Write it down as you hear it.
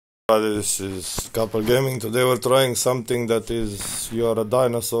This is Couple Gaming. Today we're trying something that is you're a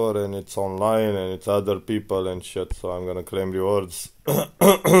dinosaur and it's online and it's other people and shit, so I'm gonna claim rewards.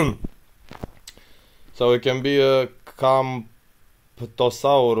 So it can be a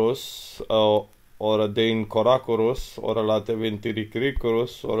Camptosaurus or a Deincoracorus or a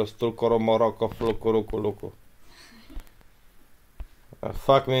Lateventiricricorus or a Strucoromorocoflucuruculucu.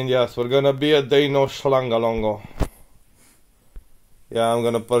 Fuck me, yes, we're gonna be a Dino Schlangalongo. Yeah, I'm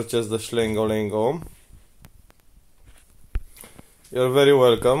gonna purchase the Schlingolingo. You're very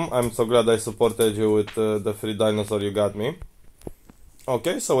welcome. I'm so glad I supported you with the free dinosaur you got me.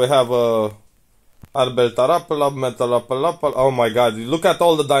 Okay, so we have Arbeltarapalab, Metalapalapal. Oh my god, look at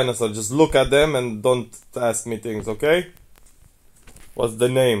all the dinosaurs. Just look at them and don't ask me things, okay? What's the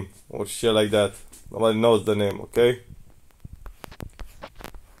name? Or shit like that. Nobody knows the name, okay?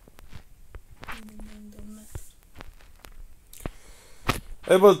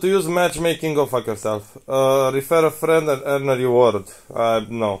 Able to use matchmaking, go fuck yourself. Refer a friend and earn a reward.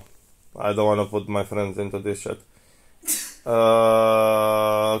 No. I don't want to put my friends into this shit.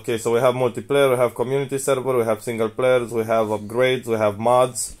 Okay, so we have multiplayer, we have community server, we have single players, we have upgrades, we have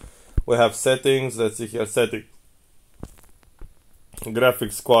mods, we have settings. Let's see here, setting.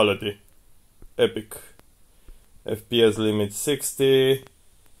 Graphics quality. Epic. FPS limit 60.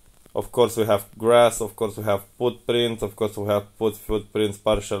 Of course we have grass, of course we have footprints, of course we have footprints,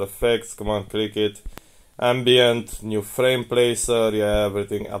 partial effects, come on, click it. Ambient, new frame placer, yeah,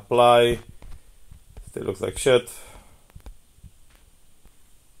 everything, apply. Still looks like shit.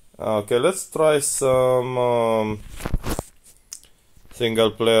 Okay, let's try some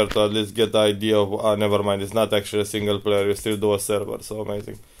single player to at least get the idea of, never mind, it's not actually a single player, you still do a server, so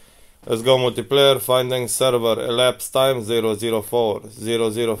amazing. Let's go multiplayer, finding server, elapsed time 004,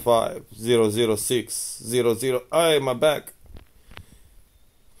 005, 006, 00, ay, my back.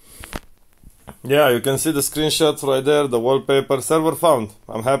 Yeah, you can see the screenshots right there, the wallpaper, server found.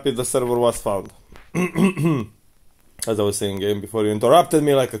 I'm happy the server was found. As I was saying, game, before you interrupted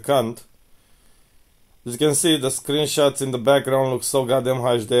me like a cunt. As you can see, the screenshots in the background look so goddamn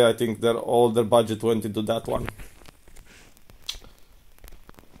HD. I think all their budget went into that one.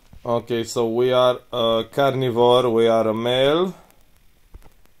 Okay, so we are a carnivore, we are a male.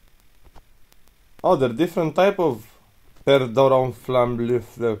 Oh, they're different type of Perdoron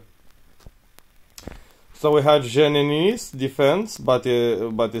flamblifle. So we have Genenis, defense, but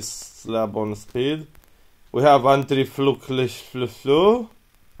it's slab on speed. We have anti-flu.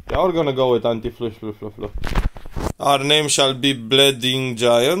 Yeah, we're gonna go with anti-flu. Our name shall be Bleeding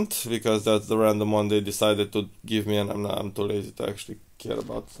Giant, because that's the random one they decided to give me, and I'm too lazy to actually care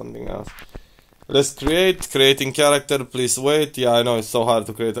about something else. Let's creating character, please wait. Yeah, I know it's so hard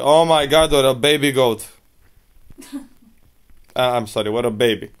to create. Oh my god, we're a baby goat. I'm sorry, we're a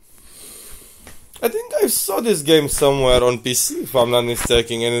baby. I think I saw this game somewhere on PC, if I'm not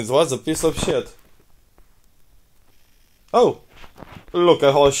mistaken, and it was a piece of shit. Oh, look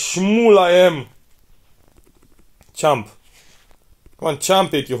at how schmool I am. Champ. Come on,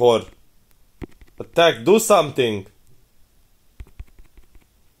 champ it, you whore. Attack, do something.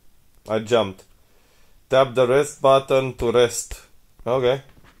 I jumped. Tap the rest button to rest. Okay.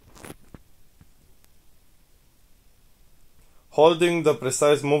 Holding the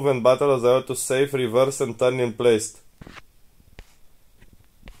precise movement button allows you to save, reverse and turn in place.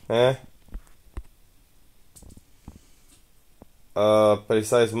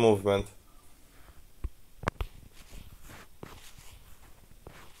 Precise movement.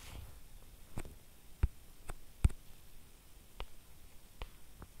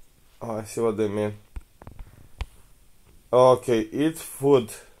 Oh, I see what they mean. Okay, eat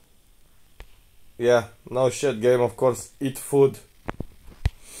food. Yeah, no shit game, of course, eat food.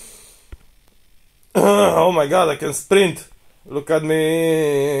 Oh my god, I can sprint. Look at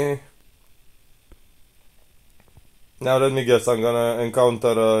me. Now let me guess, I'm gonna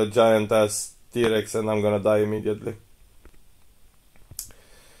encounter a giant ass T-Rex and I'm gonna die immediately.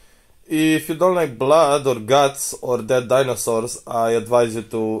 If you don't like blood or guts or dead dinosaurs, I advise you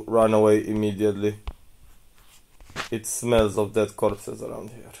to run away immediately. It smells of dead corpses around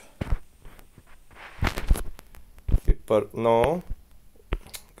here. No.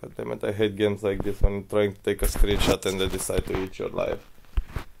 God damn it, I hate games like this when you're trying to take a screenshot and they decide to eat your life.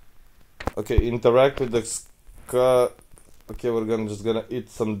 Okay, interact with the okay, we're just gonna eat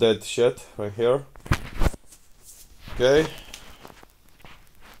some dead shit right here. Okay.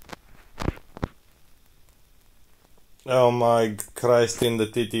 Oh my Christ in the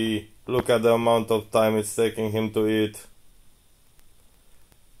TTE. Look at the amount of time it's taking him to eat.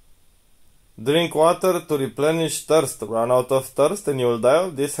 Drink water to replenish thirst. Run out of thirst and you will die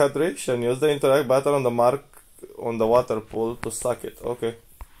of dehydration. Use the interact button on the mark on the water pool to suck it. Okay.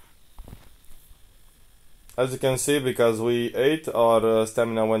 As you can see, because we ate, our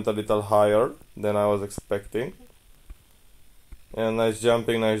stamina went a little higher than I was expecting. And nice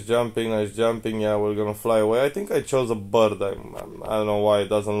jumping, nice jumping, nice jumping. Yeah, we're gonna fly away. I think I chose a bird. I don't know why it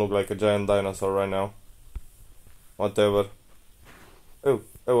doesn't look like a giant dinosaur right now. Whatever. Oh,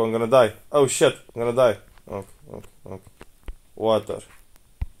 oh, I'm gonna die. Oh shit, I'm gonna die. Okay, okay, okay. Water.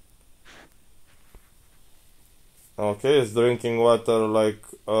 Okay, it's drinking water like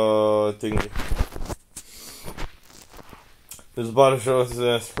thingy. This bar shows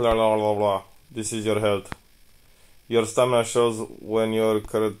blah blah blah blah. This is your health. Your stamina shows when your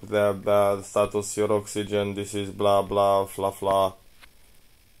current status, your oxygen, this is blah blah blah blah.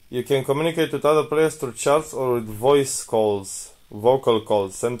 You can communicate with other players through chats or with voice calls, vocal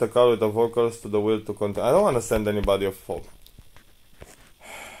calls. Send a call with the vocals to the wheel to contact. I don't want to send anybody a phone.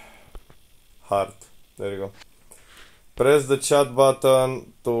 Heart. There you go. Press the chat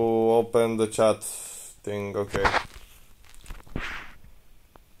button to open the chat thing. Okay.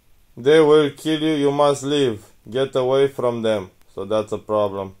 They will kill you. You must leave. Get away from them. So that's a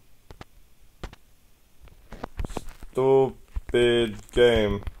problem. Stupid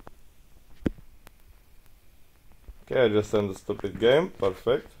game. Okay, I just sent a stupid game.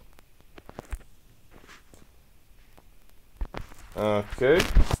 Perfect. Okay.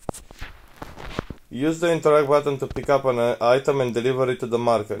 Use the interact button to pick up an item and deliver it to the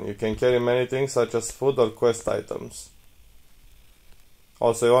market. You can carry many things such as food or quest items.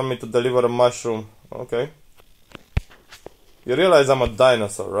 Also, you want me to deliver a mushroom. Okay. You realize I'm a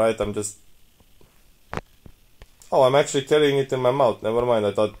dinosaur, right? I'm just... Oh, I'm actually carrying it in my mouth. Never mind,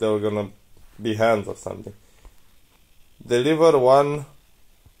 I thought they were gonna be hands or something. Deliver one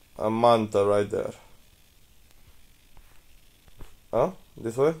a manta right there. Huh?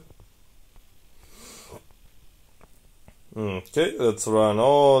 This way? Okay, let's run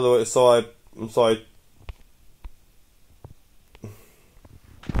all the way. So I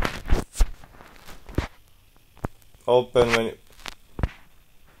open menu.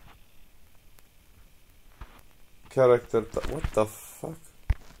 Character. What the fuck?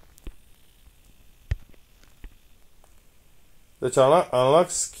 Let's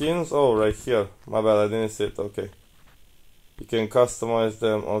unlock skins. Oh, right here. My bad, I didn't see it. Okay. You can customize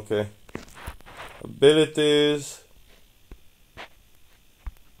them. Okay. Abilities.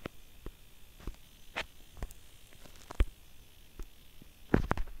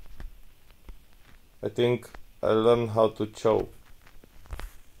 I think I learned how to chow.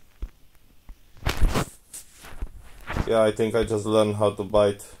 Yeah, I think I just learned how to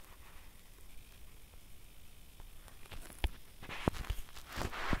bite.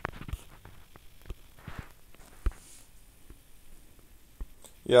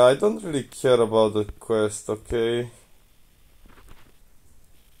 Yeah, I don't really care about the quest, okay?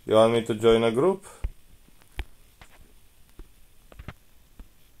 You want me to join a group?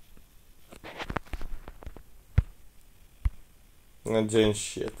 Join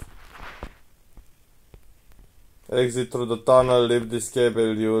shit. Exit through the tunnel, leave this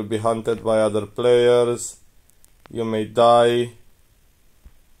cable, you will be hunted by other players. You may die.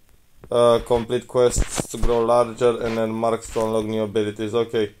 Complete quests to grow larger and then marks to unlock new abilities.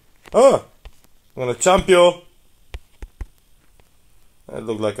 Okay. Ah! I'm gonna champ you! It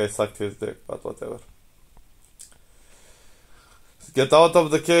looked like I sucked his dick, but whatever. Get out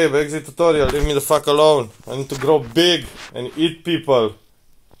of the cave, exit tutorial, leave me the fuck alone. I need to grow big and eat people.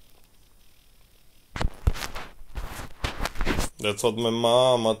 That's what my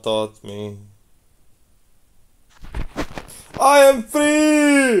mama taught me. I am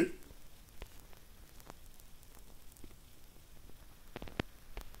free!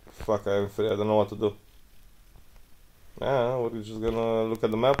 Fuck, I am free, I don't know what to do. Yeah, we're just gonna look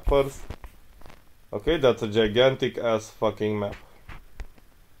at the map first. Okay, that's a gigantic ass fucking map.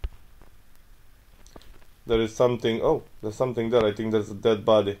 There is something. Oh, there's something there. I think there's a dead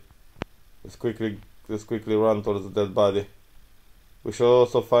body. Let's quickly run towards the dead body. We should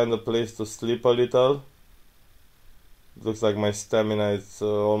also find a place to sleep a little. It looks like my stamina is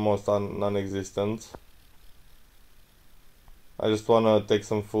almost non-existent. I just wanna take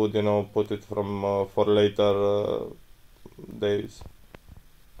some food, you know, put it from for later days.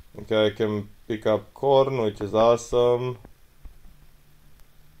 Okay, I can pick up corn, which is awesome.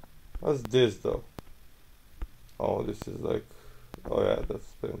 What's this though? Oh, this is like... Oh yeah,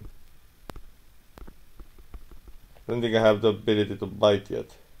 that's been... I don't think I have the ability to bite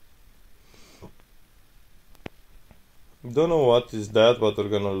yet. Don't know what is that, but we're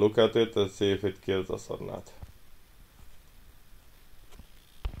gonna look at it and see if it kills us or not.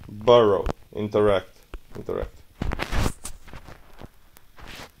 Burrow. Interact. Interact.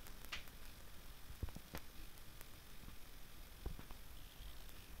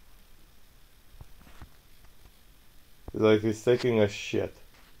 It's like he's taking a shit.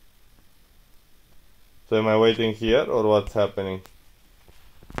 So am I waiting here or what's happening?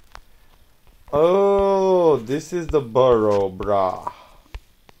 Oh, this is the burrow, brah.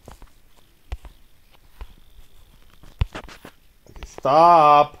 Okay,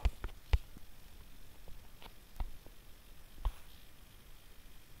 stop.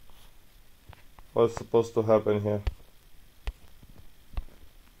 What's supposed to happen here?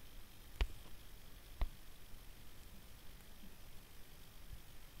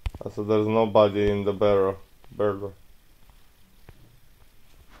 So there's nobody in the burrow.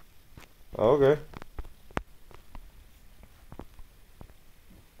 Okay.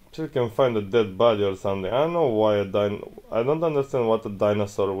 So you can find a dead body or something. I don't know why I don't understand what a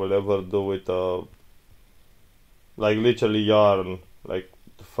dinosaur will ever do with like literally yarn. Like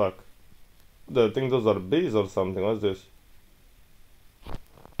the fuck. I think those are bees or something. What's this?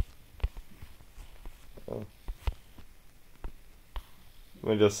 Oh.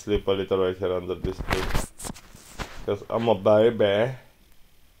 Let me just sleep a little right here under this tree. Because I'm a baby.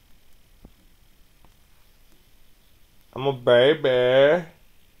 I'm a baby.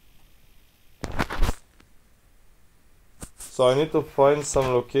 So I need to find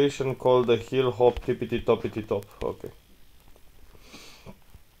some location called the hill hop tippity toppity top. Okay.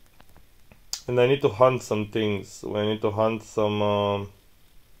 And I need to hunt some things. I need to hunt some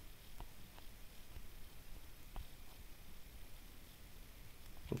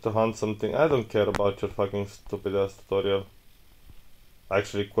something. I don't care about your fucking stupid ass tutorial.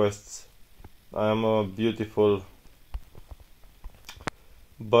 Actually, quests. I am a beautiful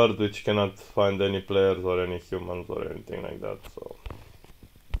bird which cannot find any players or any humans or anything like that. So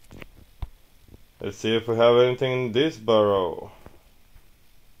let's see if we have anything in this burrow.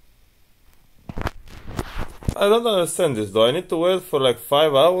 I don't understand this. Do I need to wait for like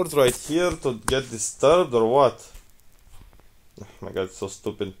 5 hours right here to get disturbed or what? Oh my god, it's so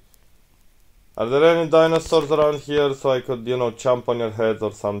stupid. Are there any dinosaurs around here so I could, you know, jump on your head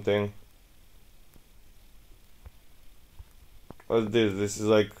or something? What's this? This is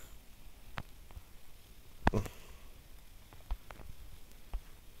like...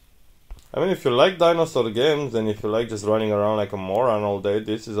 I mean, if you like dinosaur games and if you like just running around like a moron all day,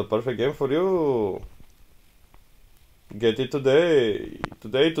 this is a perfect game for you. Get it today.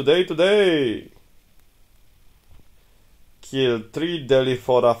 Today. Kill 3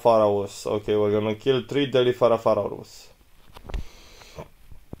 Deliphorapharaus. Okay, we're gonna kill 3 Deliphorapharaus.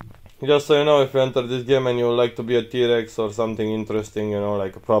 Just so you know, if you enter this game and you would like to be a T-Rex or something interesting, you know,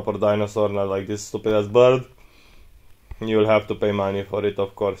 like a proper dinosaur, not like this stupid ass bird, you will have to pay money for it,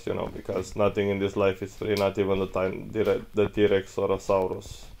 of course, you know, because nothing in this life is free, not even the T-Rex or a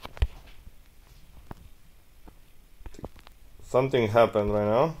Saurus. Something happened right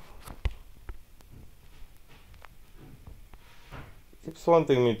now. He keeps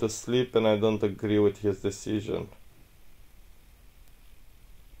wanting me to sleep and I don't agree with his decision.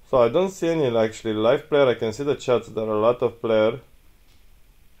 So I don't see any actually live player. I can see the chats. There are a lot of players.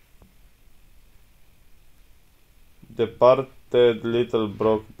 Departed little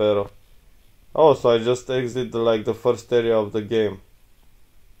broke barrow. Oh, so I just exit like the first area of the game.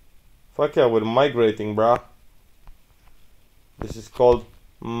 Fuck yeah, we're migrating, bruh. This is called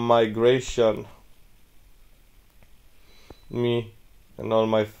migration. Me and all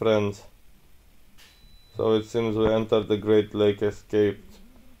my friends. So it seems we entered the Great Lake, escaped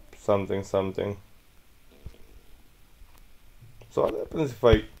something. So what happens if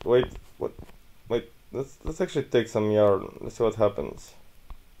I wait? Let's actually take some yarn. Let's see what happens.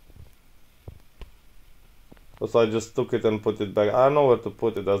 So I just took it and put it back. I don't know where to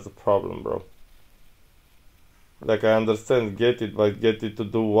put it. That's the problem, bro. Like, I understand get it, but get it to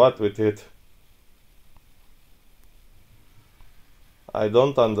do what with it? I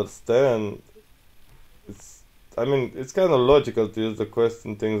don't understand. I mean, it's kind of logical to use the quest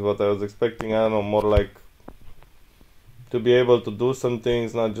and things, but I was expecting, I don't know, more like to be able to do some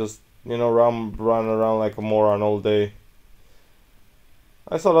things, not just, you know, run around like a moron all day.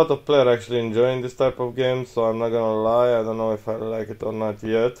 I saw a lot of players actually enjoying this type of game, so I'm not gonna lie, I don't know if I like it or not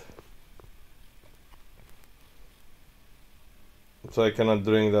yet. So I cannot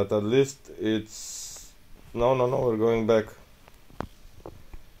drink that. At least it's... No, we're going back.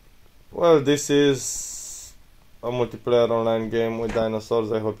 Well, this is a multiplayer online game with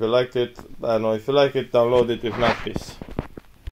dinosaurs. I hope you liked it. I don't know if you like it, download it. If not, peace.